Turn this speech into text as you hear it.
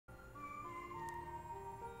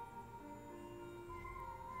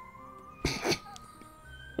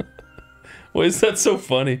Why is that so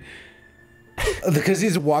funny? Because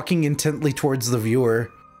he's walking intently towards the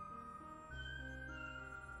viewer.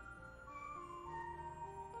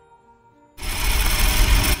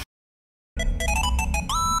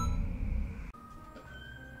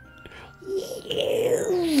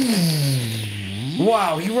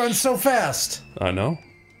 Wow, he runs so fast. I know.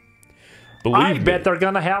 I bet they're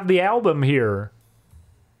gonna have the album here.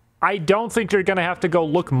 I don't think you're gonna have to go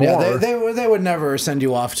look more. Yeah, they would never send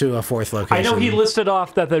you off to a fourth location. I know he listed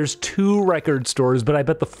off that there's 2 record stores, but I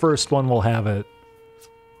bet the first one will have it.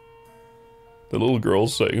 The little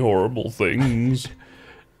girl's saying horrible things.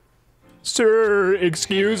 Sir,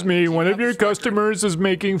 excuse me, one of your customers is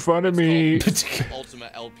making fun of me.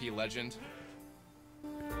 Ultimate LP legend.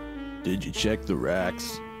 Did you check the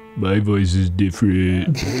racks? My voice is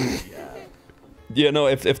different. Yeah, no,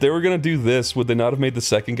 if they were gonna do this, would they not have made the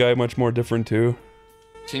second guy much more different too?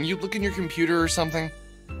 Can you look in your computer or something?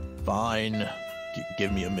 Fine.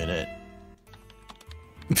 Give me a minute.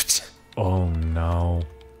 Oh no.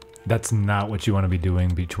 That's not what you want to be doing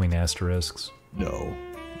between asterisks. No,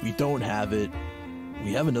 we don't have it.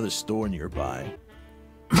 We have another store nearby.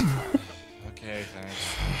 Okay,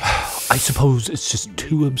 thanks. I suppose it's just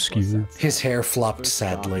too obscure. His hair flopped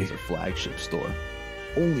sadly. It's a flagship store.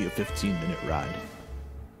 Only a 15-minute ride.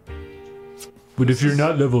 But if you're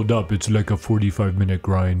not leveled up, it's like a 45-minute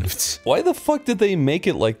grind. Why the fuck did they make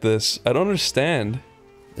it like this? I don't understand.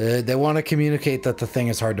 They want to communicate that the thing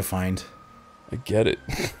is hard to find. I get it.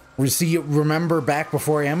 See, remember back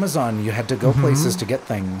before Amazon, you had to go places to get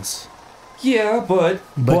things. Yeah, but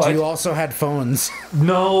you also had phones.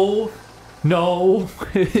 No. No.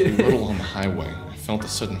 A little on the highway, I felt a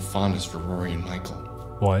sudden fondness for Rory and Michael.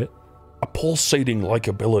 What? A pulsating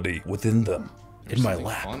likability within them. In my Something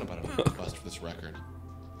lap. fun about a request for this record.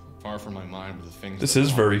 Far from my mind were the things. This that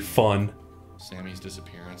is very fun. Sammy's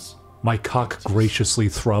disappearance. My cock graciously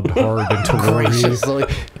throbbed hard into Rory. Graciously.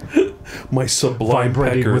 My sublime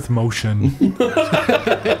Vibrating pecker. with motion. Fuming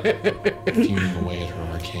away at her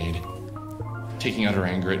arcade. Taking out her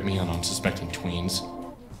anger at me on unsuspecting tweens.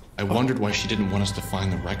 I wondered why she didn't want us to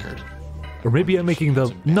find the record. Or maybe I'm making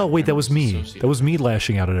the... No, wait, that was me. That was me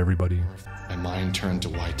lashing out at everybody. My mind turned to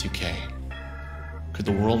Y2K. Could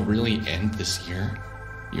the world really end this year?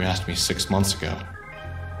 You asked me 6 months ago.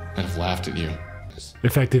 I'd have laughed at you. In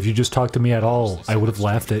fact, if you just talked to me at all, I would have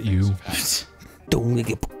laughed at you.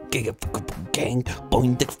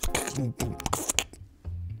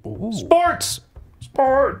 Sports!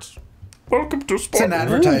 Sports! Welcome to sports! It's an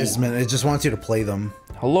advertisement. It just wants you to play them.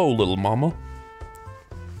 Hello, little mama.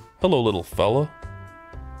 Hello, little fella.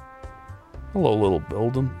 Hello, little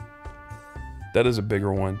building. That is a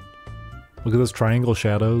bigger one. Look at those triangle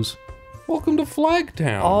shadows. Welcome to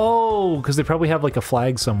Flagtown. Oh, because they probably have like a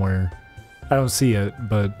flag somewhere. I don't see it,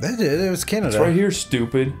 but... They did. It was Canada. It's right here,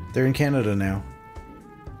 stupid. They're in Canada now.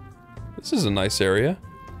 This is a nice area.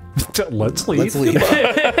 Let's leave. Let's leave.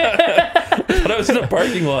 I thought I was in a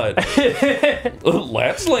parking lot.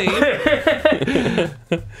 Let's leave.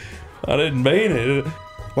 I didn't mean it.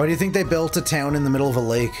 Why do you think they built a town in the middle of a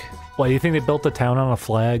lake? Why do you think they built a town on a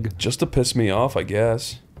flag? Just to piss me off, I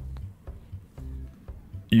guess.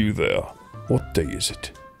 You there. What day is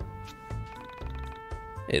it?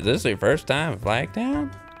 Is this your first time in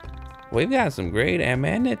Flagtown? We've got some great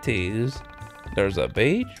amenities. There's a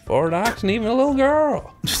beach, 4 docks, and even a little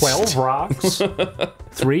girl. 12 rocks.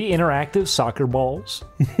 3 interactive soccer balls.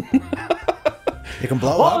 You can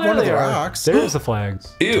blow up one of the rocks. There's the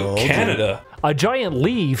flags. Ew, Canada. A giant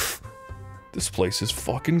leaf. This place is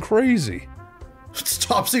fucking crazy. It's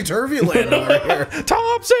topsy-turvy land over here.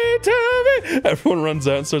 Topsy-turvy! Everyone runs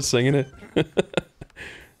out and starts singing it.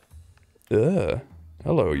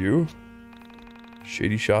 Hello, you.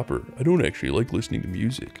 Shady shopper. I don't actually like listening to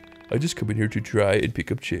music. I just come in here to try and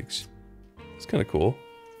pick up chicks. It's kind of cool.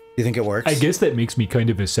 You think it works? I guess that makes me kind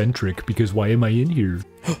of eccentric, because why am I in here?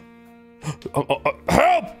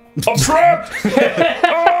 Help! I'm trapped!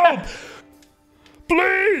 Help!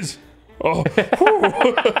 Please! Oh.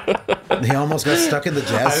 He almost got stuck in the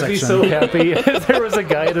jazz section. I'd be so happy if there was a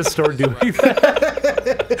guy at a store doing that.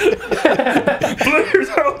 Please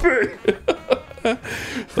help me!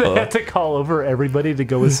 They had to call over everybody to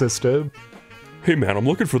go assist him. Hey man, I'm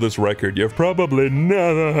looking for this record. You've probably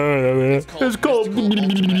never heard of it. It's called...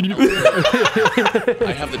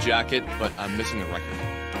 I have the jacket, but I'm missing the record.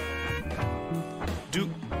 Do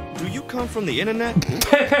you come from the internet?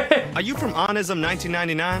 Are you from Onism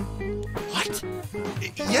 1999? What?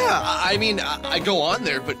 Yeah, I mean, I go on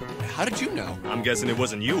there, but how did you know? I'm guessing it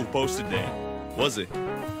wasn't you who posted there, was it?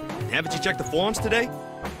 Haven't you checked the forums today?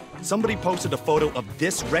 Somebody posted a photo of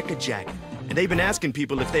this record jacket, and they've been asking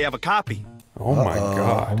people if they have a copy. Oh my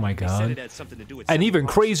god. Oh my They said god. it had something to do with And Semi even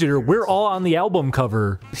Park. crazier, we're all on the album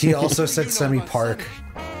cover. He also said Semi Park.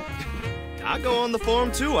 I go on the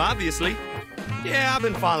forum too, obviously. Yeah, I've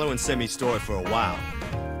been following Semi's story for a while.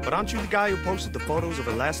 But aren't you the guy who posted the photos of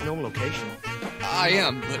her last known location? I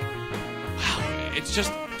am, but wow, it's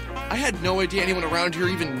just I had no idea anyone around here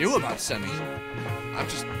even knew about Semi. I'm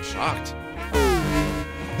just shocked.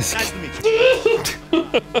 Nice to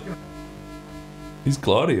meet you. He's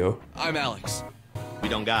Claudio. I'm Alex. We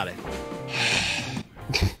don't got it.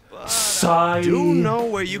 Sigh. Do know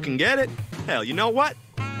where you can get it? Hell, you know what?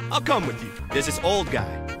 I'll come with you. There's this old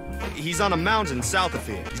guy. He's on a mountain south of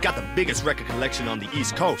here. He's got the biggest record collection on the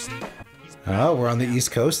East Coast. Oh, we're on the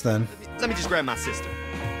East Coast then. Let me just grab my sister.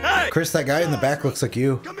 Hey! Chris, that guy in the back looks like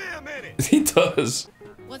you. Come here a minute. He does.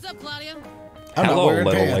 What's up, Claudio? I'm not Hello, wearing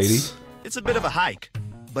little pants. lady. It's a bit of a hike,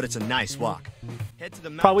 but it's a nice walk. Head to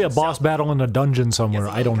the Probably a mountain boss south. battle in a dungeon Gets a somewhere.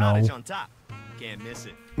 I little don't know. cottage on top. Can't miss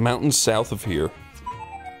it. Mountains south of here.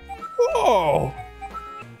 Whoa!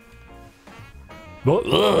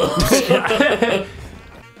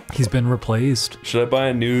 He's been replaced. Should I buy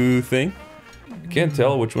a new thing? I can't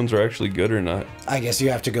tell which ones are actually good or not. I guess you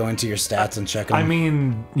have to go into your stats and check them. I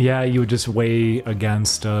mean, yeah, you would just weigh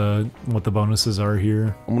against what the bonuses are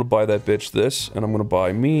here. I'm gonna buy that bitch this, and I'm gonna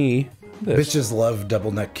buy me this. bitches love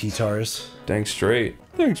double neck guitars. Dang straight.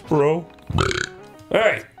 Thanks, bro.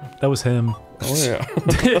 Alright. That was him. Oh, yeah.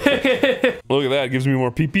 Look at that. It gives me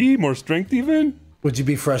more PP, more strength even. Would you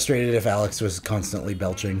be frustrated if Alex was constantly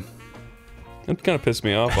belching? That kind of pissed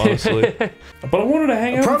me off, honestly. But I wanted to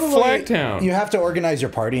hang out in Flagtown. You have to organize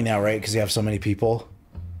your party now, right? Because you have so many people.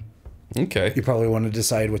 Okay. You probably want to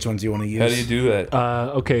decide which ones you want to use. How do you do that?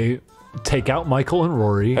 Okay, take out Michael and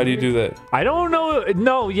Rory. How do you do that? I don't know.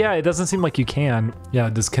 No, yeah, it doesn't seem like you can.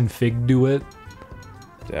 Yeah, does config do it?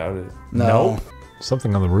 Doubt it. No.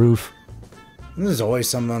 Something on the roof. There's always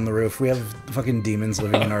something on the roof. We have fucking demons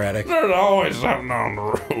living in our attic. There's always something on the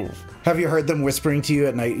roof. Have you heard them whispering to you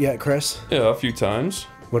at night yet, Chris? Yeah, a few times.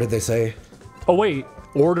 What did they say? Oh wait,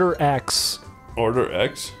 Order X. Order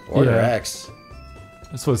X? Order Yeah. X.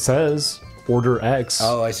 That's what it says. Order X.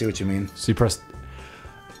 Oh, I see what you mean. So you press.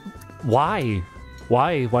 Why?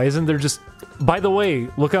 Why? Why isn't there just? By the way,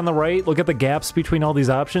 look on the right. Look at the gaps between all these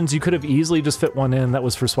options. You could have easily just fit one in that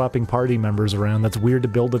was for swapping party members around. That's weird to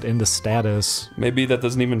build it into status. Maybe that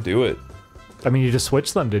doesn't even do it, I mean, you just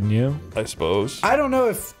switched them, didn't you? I suppose. I don't know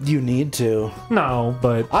if you need to. No,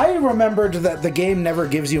 but I remembered that the game never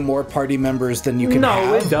gives you more party members than you can have.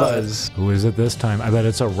 no, it does. Who is it this time? I bet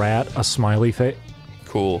it's a rat, a smiley face.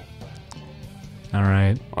 Cool. All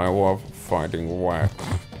right. I love fighting whack.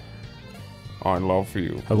 I love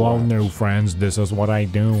you. Hello, new friends. This is what I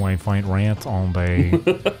do. I fight rats all day.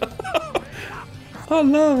 I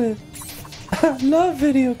love it. I love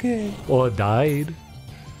video games. Well, it died.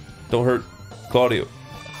 Don't hurt Claudio.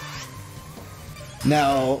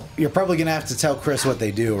 Now, you're probably going to have to tell Chris what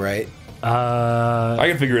they do, right? I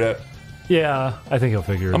can figure it out. Yeah, I think he'll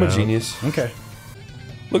figure it out. I'm a genius. Okay.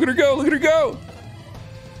 Look at her go! Look at her go!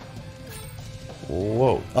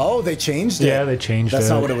 Whoa. Oh, they changed it. Yeah, they changed That's it.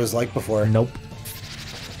 not what it was like before. Nope.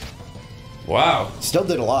 Wow. Still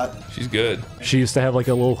did a lot. She's good. She used to have like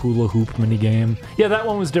a little hula hoop mini game. Yeah, that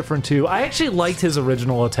one was different too. I actually liked his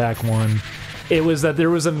original attack one. It was that there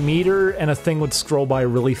was a meter and a thing would scroll by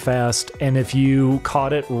really fast, and if you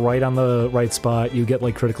caught it right on the right spot, you get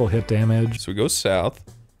like critical hit damage. So we go south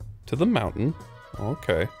to the mountain.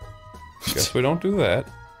 Okay. Guess we don't do that.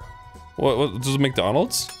 What does it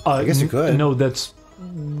McDonald's? I guess you could. No, that's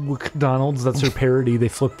McDonald's. That's their parody. They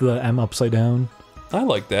flipped the M upside down. I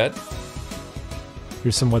like that.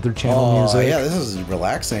 Here's some Weather Channel Oh, music. yeah, this is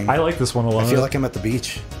relaxing. I like this one a lot. I feel like I'm at the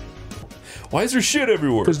beach. Why is there shit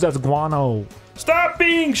everywhere? Because that's guano. Stop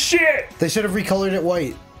being shit! They should have recolored it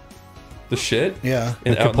white. The shit? Yeah.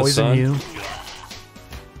 And It out could in the poison sun? you.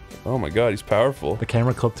 Oh my god, he's powerful. The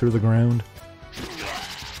camera clipped through the ground.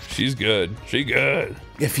 She's good. She good.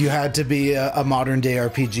 If you had to be a modern day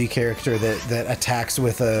RPG character that attacks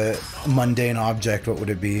with a mundane object, what would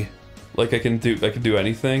it be? Like I can do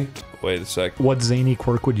anything? Wait a sec. What zany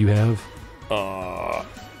quirk would you have?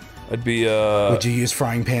 I'd be Would you use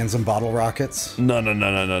frying pans and bottle rockets? No.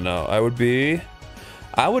 I would be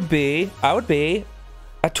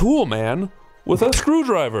a tool man with a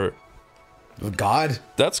screwdriver. God,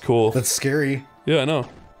 That's cool. that's scary. Yeah, I know.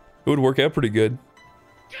 It would work out pretty good.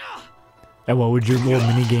 And what would your little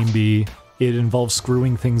mini game be? It involves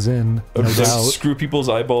screwing things in, no Just doubt. screw people's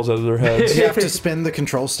eyeballs out of their heads. You have to spin the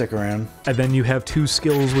control stick around. And then you have two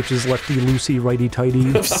skills, which is lefty loosey, righty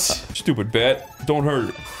tighty. Stupid bat. Don't hurt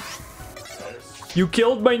it. You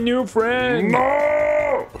killed my new friend.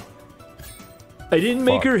 No! I didn't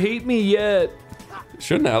make her hate me yet.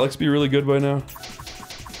 Shouldn't Alex be really good by now?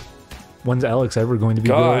 When's Alex ever going to be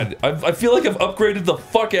God, good? I feel like I've upgraded the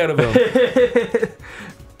fuck out of him.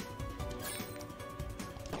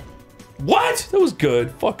 What? That was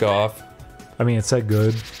good. Fuck off. I mean, it said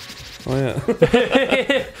good. Oh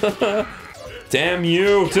yeah. Damn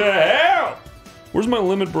you to hell! Where's my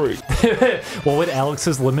limit break? What would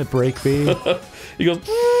Alex's limit break be? He goes.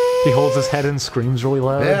 He holds his head and screams really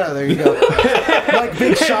loud. Yeah, there you go. Like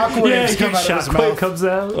big shockwaves come out of his mouth. Comes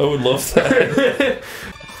out. I would love that.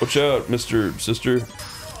 Watch out, Mr. Sister.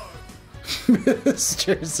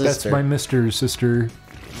 Mr. Sister. That's my Mr. Sister.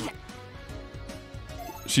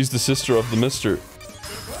 She's the sister of the Mister.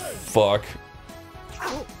 Fuck.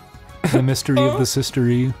 The mystery of the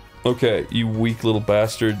sistery. Okay, you weak little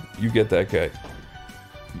bastard. You get that guy.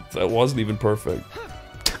 That wasn't even perfect.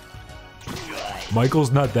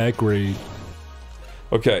 Michael's not that great.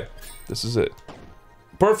 Okay, this is it.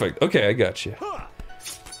 Perfect. Okay, I got you.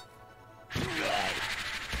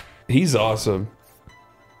 He's awesome.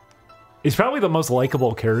 He's probably the most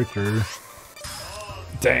likable character.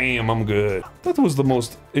 Damn, I'm good. That was the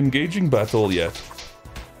most engaging battle yet.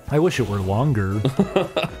 I wish it were longer.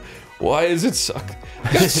 Why is it suck?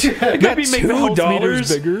 I got Maybe make the health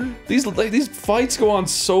meters $2. bigger. These fights go on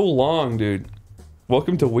so long, dude.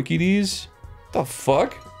 Welcome to WikiDees. The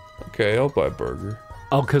fuck? Okay, I'll buy a burger.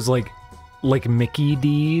 Oh, cause like Mickey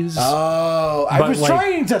D's. Oh, I But was like-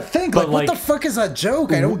 trying to think, like, but what the like- fuck is that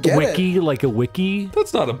joke? I don't get wiki, it. like a wiki.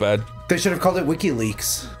 That's not a bad. They should have called it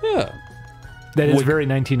WikiLeaks. Yeah. That is very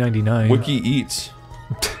 1999. Wiki Eats.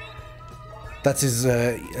 That's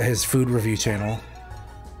his food review channel.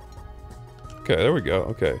 Okay, there we go.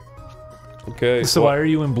 Okay. Okay. So why are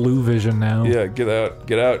you in blue vision now? Yeah, get out.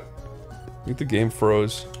 Get out. I think the game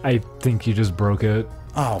froze. I think you just broke it.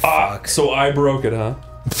 Oh, fuck. So I broke it, huh?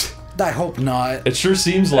 I hope not. It sure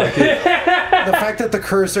seems like it. The fact that the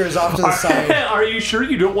cursor is off to the side. Are you sure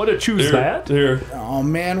you don't want to choose that? Here. Oh,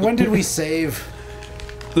 man. When did we save?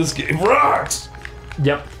 This game rocks.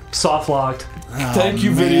 Yep. Soft locked. Oh, Thank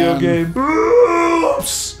you, video man. game.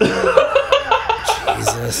 Oops.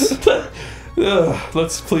 Jesus.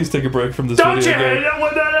 Let's please take a break from this Don't you video hate game. it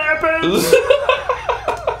when that happens?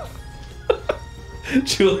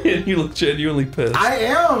 Julian, you look genuinely pissed. I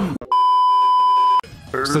am.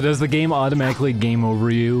 So does the game automatically game over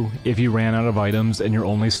you if you ran out of items and you're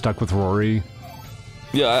only stuck with Rory?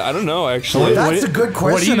 Yeah, I don't know, actually. That's a good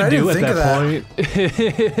question. What do you do I didn't at think of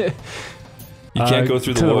that point? You can't go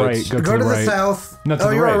through to the right. woods. Go Go to to the the right. south. No, to Oh,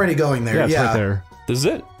 the you're right. already going there. Yeah, it's Yeah. right there. This is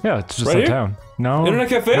it? Yeah, it's just Right here? uptown. No. Internet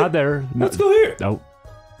cafe? Not there. No. Let's go here. Nope.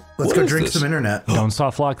 Let's What go is drink this? some internet. Don't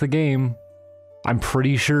soft lock the game. I'm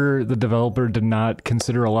pretty sure the developer did not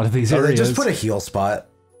consider a lot of these Oh, they areas. just put a heal spot.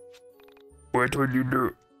 What would you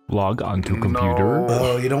do? Log onto computer.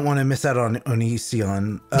 Oh, you don't want to miss out on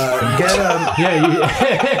Onision. Get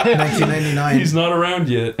Yeah, 1999. He's not around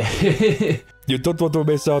yet. You don't want to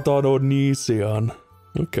miss out on Onision.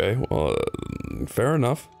 Okay, well, fair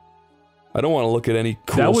enough. I don't want to look at any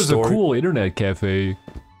cool that was story. a cool internet cafe.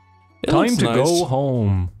 It Time looks to nice. go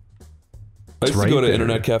home. I used right to go to there.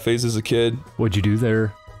 internet cafes as a kid, What'd you do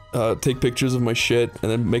there? take pictures of my shit,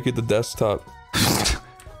 and then make it the desktop.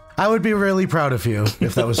 I would be really proud of you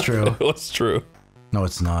if that was true. That's true. No,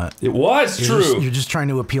 it's not. It was true. You're just trying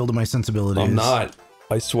to appeal to my sensibilities. I'm not.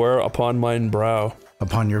 I swear upon mine brow.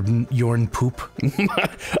 Upon your yorn poop.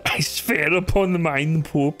 I swear upon mine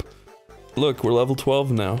poop. Look, we're level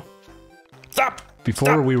 12 now. Stop!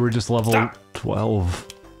 Before we were just level 12.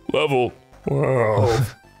 Level. Wow.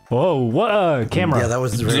 Whoa, what? Camera. Yeah, that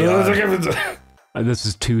was very odd. This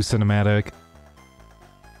is too cinematic.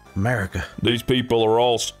 America. These people are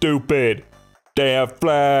all stupid. They have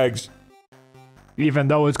flags. Even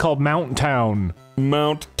though it's called Mountain Town.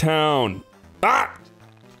 Mount Town. Ah!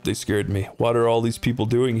 They scared me. What are all these people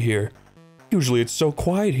doing here? Usually it's so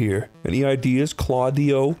quiet here. Any ideas,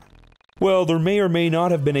 Claudio? Well, there may or may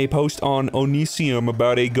not have been a post on Onision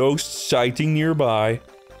about a ghost sighting nearby.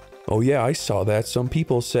 Oh yeah, I saw that. Some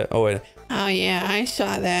people said... Oh, wait. Oh yeah, I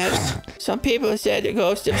saw that. Some people said the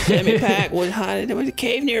ghost of Sammy Pack was haunted. There was a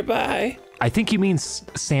cave nearby. I think you mean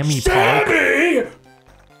Sammy Park. Sammy!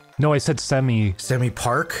 No, I said Semi. Sammy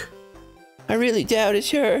Park? I really doubt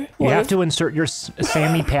it's her. You have to insert your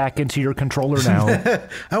Sammy Pack into your controller now.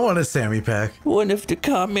 I want a Sammy Pack. One of the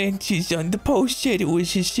commenters on the post said it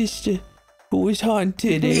was his sister who was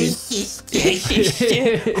haunted. His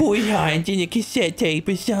sister who was haunted in a cassette tape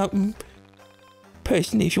or something.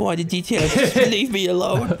 Personally, if you want the details, just leave me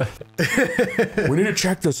alone. We need to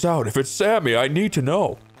check this out. If it's Sammy, I need to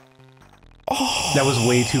know. Oh, That was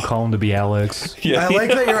way too calm to be Alex. Yeah. I like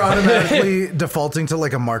that you're automatically defaulting to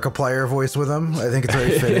like a Markiplier voice with him. I think it's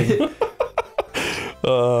very fitting.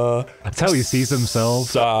 That's how he sees himself.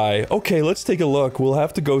 Sigh. Okay, let's take a look. We'll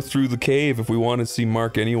have to go through the cave if we want to see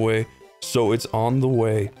Mark anyway. So it's on the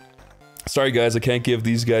way. Sorry guys, I can't give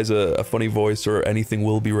these guys a funny voice or anything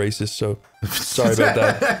will be racist, so sorry about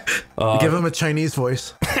that. Give him a Chinese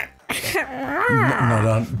voice. No,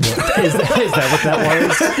 don't. Is that what that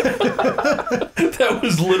was? That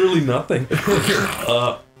was literally nothing.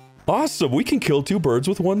 Awesome, we can kill 2 birds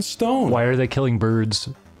with 1 stone. Why are they killing birds?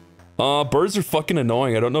 Birds are fucking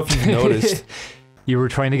annoying. I don't know if you've noticed. You were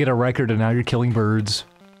trying to get a record and now you're killing birds.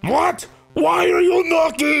 What? Why are you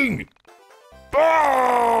knocking?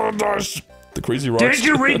 Oh, the crazy rock Did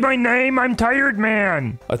you read my name? I'm tired,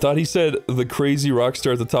 man. I thought he said the crazy rock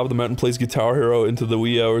star at the top of the mountain plays Guitar Hero into the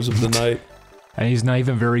wee hours of the night. And he's not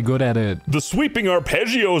even very good at it. The sweeping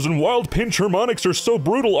arpeggios and wild pinch harmonics are so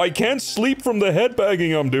brutal, I can't sleep from the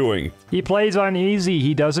headbanging I'm doing. He plays on easy.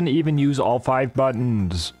 He doesn't even use all 5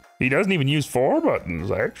 buttons. He doesn't even use 4 buttons,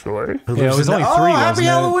 actually. Yeah, it was only 3, Oh, happy wasn't it?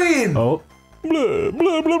 Halloween! Oh, Blah,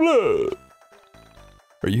 blah, blah, blah.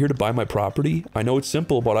 Are you here to buy my property? I know it's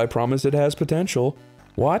simple, but I promise it has potential.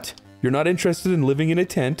 What? You're not interested in living in a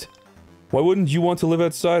tent? Why wouldn't you want to live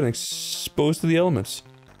outside and exposed to the elements?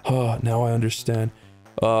 Oh, now I understand.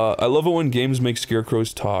 I love it when games make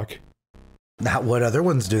scarecrows talk. Not what other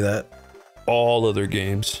ones do that. All other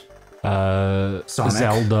games. Sonic.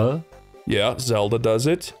 Zelda. Yeah, Zelda does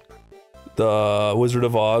it. The Wizard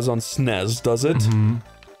of Oz on SNES does it.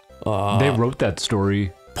 They wrote that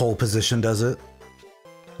story. Pole Position does it.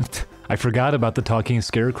 I forgot about the talking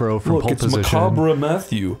scarecrow from Look, Pole it's Position. Macabre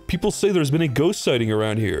Matthew. People say there's been a ghost sighting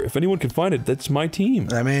around here. If anyone can find it, that's my team.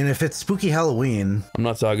 I mean, if it's spooky Halloween. I'm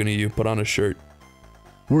not talking to you. Put on a shirt.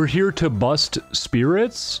 We're here to bust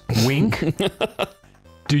spirits? Wink.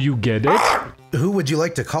 Do you get it? Who would you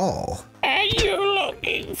like to call? Are you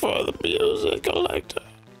looking for the music collector?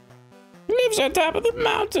 Lives on top of the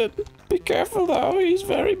mountain. Be careful though, he's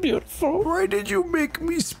very beautiful. Why did you make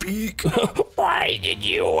me speak? Why did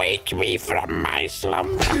you wake me from my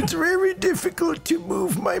slumber? It's very difficult to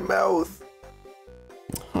move my mouth.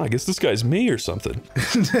 I guess this guy's me or something.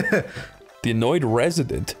 The annoyed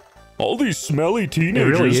resident. All these smelly It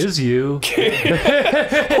teenagers. really is you.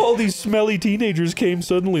 All these smelly teenagers came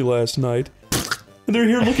suddenly last night. And they're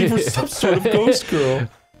here looking for some sort of ghost girl.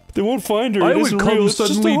 They won't find her. I It would isn't come real. It's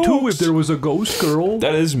just a suddenly too hoax. if there was a ghost girl.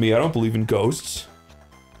 That is me. I don't believe in ghosts.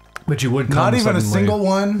 But you would come Not even a suddenly. single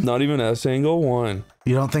one? Not even a single one.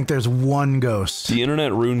 You don't think there's one ghost? The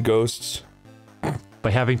internet ruined ghosts.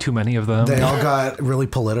 By having too many of them. They all got really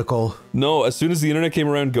political. No, as soon as the internet came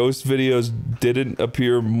around, ghost videos didn't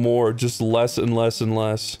appear more, just less and less and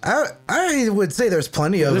less. I would say there's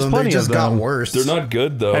plenty of There's them. plenty They just of got them. worse. They're not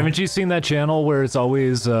good though. Haven't you seen that channel where it's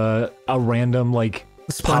always a random, like...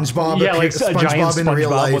 SpongeBob. Yeah, like a giant SpongeBob in real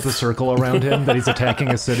SpongeBob life. with a circle around him that he's attacking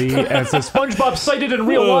a city, and it says, SpongeBob sighted in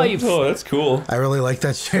real life! Oh, that's cool. I really like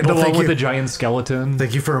that channel. The one Thank with you. the giant skeleton.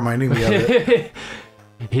 Thank you for reminding me of it.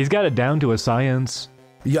 He's got it down to a science.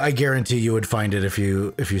 Yeah, I guarantee you would find it if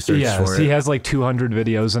you searched Yes, for he it. has like 200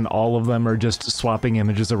 videos, and all of them are just swapping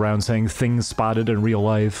images around saying things spotted in real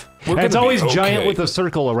life. We're And it's gonna be always giant okay. with a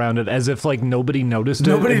circle around it, as if like nobody noticed it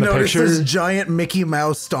Nobody in the noticed picture. this giant Mickey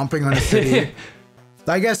Mouse stomping on a city.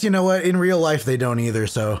 I guess you know what? In real life, they don't either.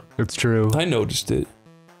 So It's true. I noticed it.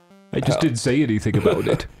 I just didn't say anything about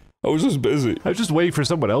it. I was just busy. I was just waiting for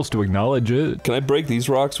someone else to acknowledge it. Can I break these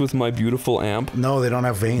rocks with my beautiful amp? no, they don't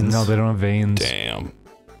have veins. No, they don't have veins. Damn.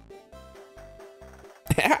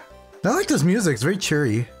 I like this music. It's very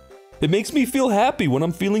cheery. It makes me feel happy when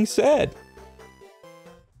I'm feeling sad.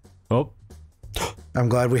 Oh, I'm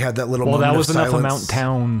glad we had that little well, moment that was of enough silence. amount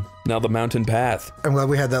town. Now the mountain path. I'm glad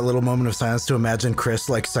we had that little moment of silence to imagine Chris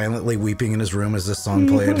like silently weeping in his room as this song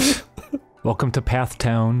played. Welcome to Path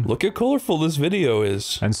Town. Look how colorful this video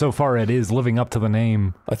is. And so far, it is living up to the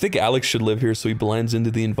name. I think Alex should live here so he blends into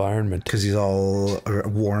the environment. Because he's all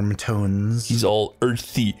warm tones. He's all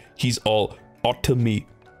earthy. He's all autumny.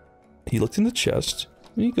 He looked in the chest.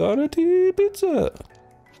 He got a tea pizza.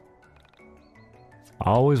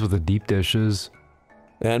 Always with the deep dishes.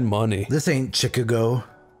 And money. This ain't Chicago.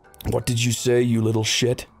 What did you say, you little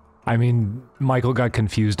shit? I mean, Michael got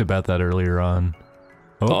confused about that earlier on.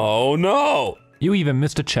 Oh no! You even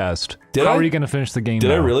missed a chest. Did How I? are you going to finish the game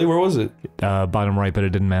Did I now? really? Where was it? Bottom right, but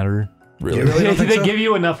it didn't matter. Really? You really don't think They so? give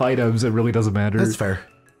you enough items, it really doesn't matter. That's fair.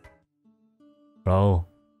 Oh,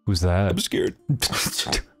 who's that? I'm scared.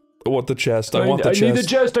 I want the chest. I want the chest. I need the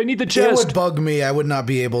chest. I need the It chest. would bug me. I would not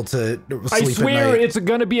be able to sleep I swear at night. it's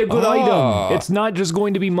gonna be a good item. It's not just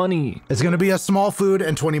going to be money. It's gonna be a small food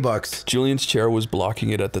and $20. Julian's chair was blocking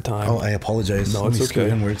it at the time. Oh, I apologize. No, Let it's me scoot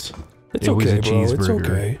okay. inwards. It's It was okay, a bro. It's cheeseburger.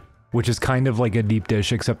 okay. Which is kind of like a deep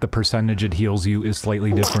dish, except the percentage it heals you is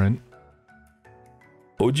slightly different.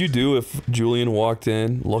 What would you do if Julian walked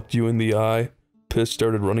in, looked you in the eye, piss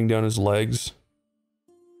started running down his legs?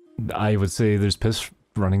 I would say there's piss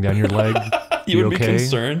running down your leg. You would okay? be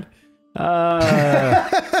concerned?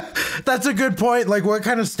 That's a good point. Like, what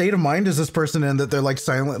kind of state of mind is this person in that they're like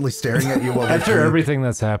silently staring at you while they're After chewing? everything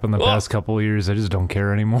that's happened the past couple of years, I just don't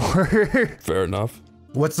care anymore. Fair enough.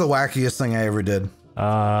 What's the wackiest thing I ever did?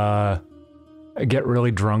 Get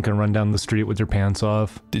really drunk and run down the street with your pants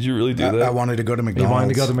off. Did you really do that? I wanted to go to You McDonald's. wanted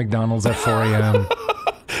to go to McDonald's at 4 a.m.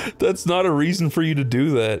 That's not a reason for you to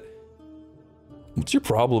do that. What's your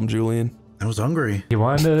problem, Julian? I was hungry. He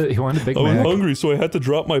wanted a Big I was Mac. hungry, so I had to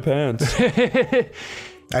drop my pants.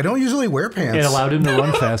 I don't usually wear pants. It allowed him to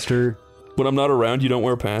run faster. When I'm not around, you don't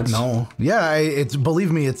wear pants? No. Yeah, it's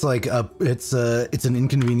believe me, it's like it's an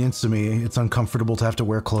inconvenience to me. It's uncomfortable to have to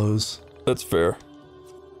wear clothes. That's fair.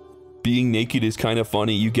 Being naked is kind of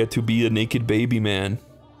funny. You get to be a naked baby man.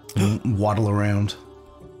 Waddle around.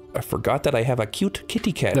 I forgot that I have a cute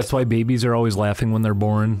kitty cat. That's why babies are always laughing when they're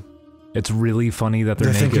born. It's really funny that they're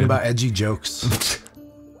naked. Thinking about edgy jokes.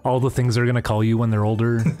 All the things they're gonna call you when they're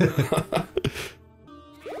older.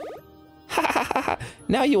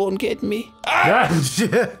 Now you won't get me. I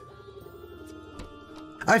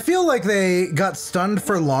feel like they got stunned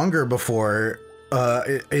for longer before.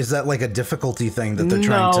 Is that like a difficulty thing that they're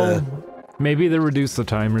trying to... Maybe they reduced the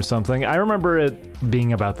time or something. I remember it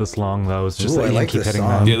being about this long though. It's just Ooh, that I you like keep this hitting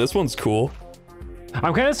song. them. Yeah, this one's cool.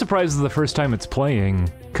 I'm kind of surprised the first time it's playing,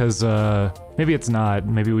 because maybe it's not.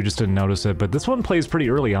 Maybe we just didn't notice it, but this one plays pretty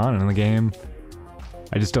early on in the game.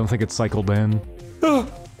 I just don't think it's cycled in.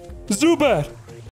 Zubat!